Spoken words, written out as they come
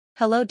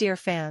Hello dear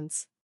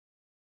fans.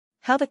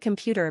 How the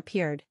computer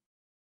appeared.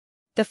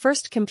 The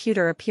first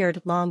computer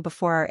appeared long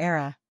before our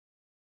era.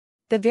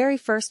 The very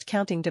first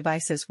counting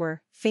devices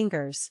were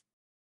fingers.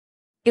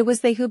 It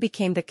was they who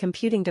became the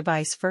computing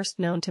device first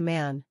known to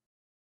man.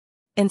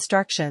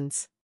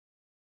 Instructions.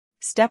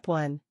 Step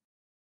 1.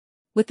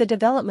 With the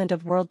development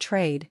of world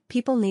trade,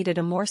 people needed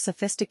a more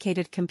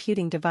sophisticated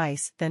computing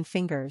device than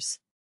fingers.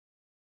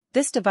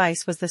 This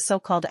device was the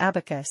so-called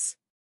abacus.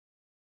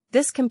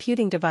 This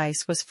computing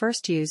device was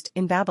first used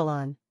in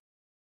Babylon.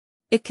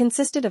 It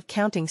consisted of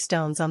counting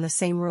stones on the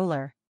same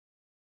ruler.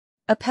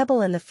 A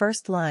pebble in the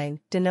first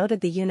line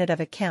denoted the unit of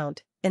a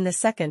count, in the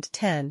second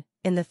 10,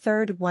 in the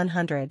third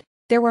 100.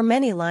 There were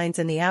many lines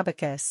in the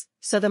abacus,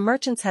 so the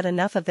merchants had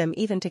enough of them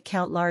even to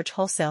count large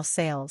wholesale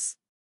sales.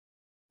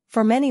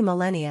 For many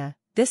millennia,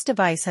 this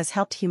device has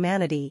helped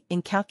humanity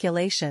in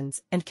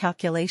calculations and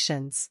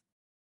calculations.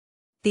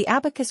 The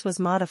abacus was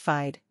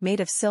modified, made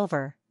of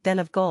silver, then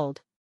of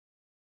gold.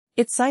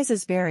 Its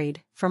sizes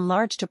varied, from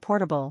large to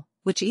portable,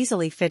 which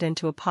easily fit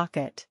into a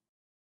pocket.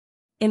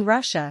 In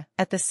Russia,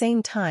 at the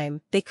same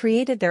time, they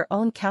created their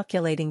own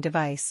calculating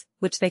device,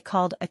 which they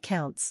called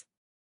accounts.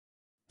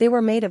 They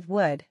were made of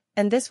wood,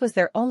 and this was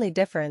their only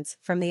difference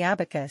from the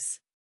abacus.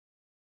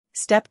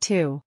 Step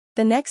 2.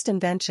 The next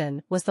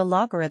invention was the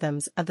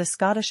logarithms of the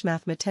Scottish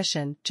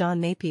mathematician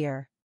John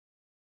Napier.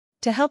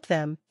 To help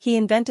them, he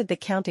invented the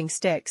counting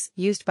sticks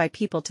used by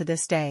people to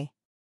this day.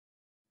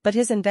 But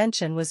his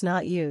invention was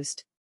not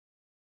used.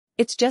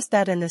 It's just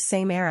that in the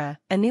same era,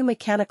 a new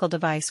mechanical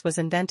device was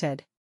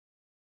invented.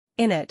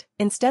 In it,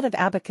 instead of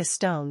abacus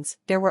stones,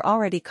 there were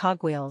already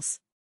cogwheels.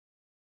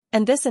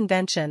 And this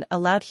invention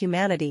allowed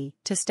humanity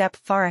to step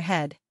far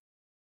ahead.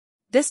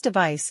 This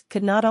device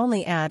could not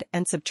only add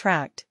and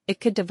subtract, it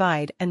could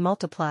divide and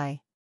multiply.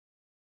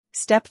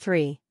 Step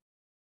 3.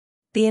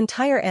 The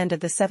entire end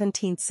of the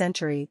 17th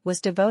century was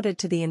devoted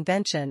to the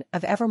invention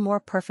of ever more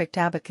perfect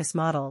abacus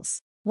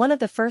models. One of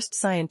the first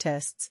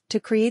scientists to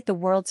create the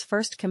world's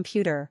first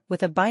computer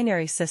with a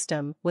binary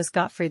system was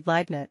Gottfried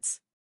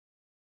Leibniz.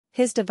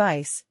 His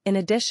device, in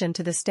addition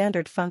to the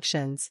standard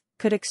functions,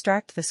 could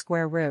extract the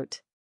square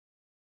root.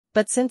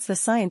 But since the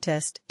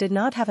scientist did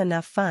not have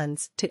enough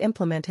funds to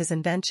implement his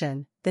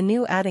invention, the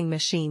new adding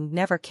machine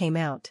never came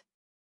out.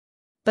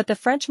 But the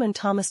Frenchman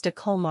Thomas de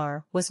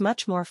Colmar was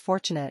much more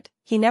fortunate.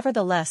 He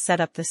nevertheless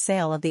set up the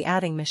sale of the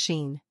adding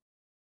machine.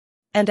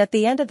 And at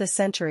the end of the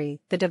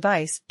century, the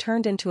device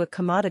turned into a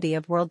commodity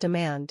of world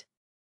demand.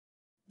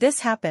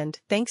 This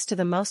happened thanks to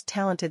the most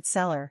talented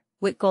seller,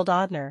 Witold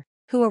Oudner,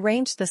 who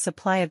arranged the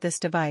supply of this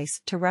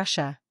device to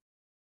Russia.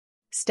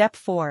 Step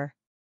 4.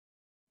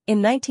 In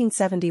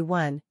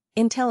 1971,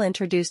 Intel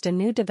introduced a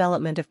new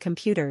development of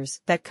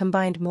computers that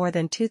combined more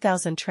than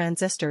 2,000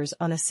 transistors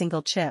on a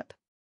single chip.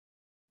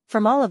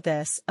 From all of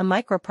this, a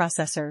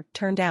microprocessor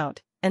turned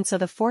out, and so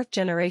the fourth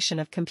generation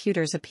of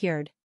computers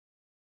appeared.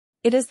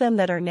 It is them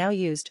that are now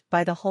used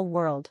by the whole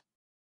world.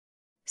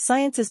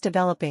 Science is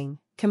developing,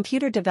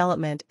 computer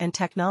development and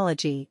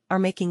technology are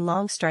making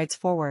long strides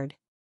forward.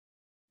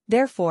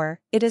 Therefore,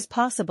 it is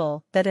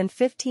possible that in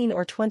 15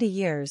 or 20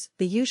 years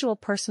the usual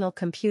personal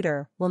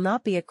computer will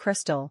not be a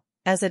crystal,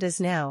 as it is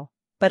now,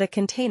 but a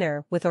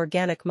container with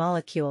organic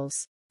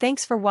molecules.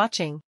 Thanks for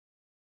watching.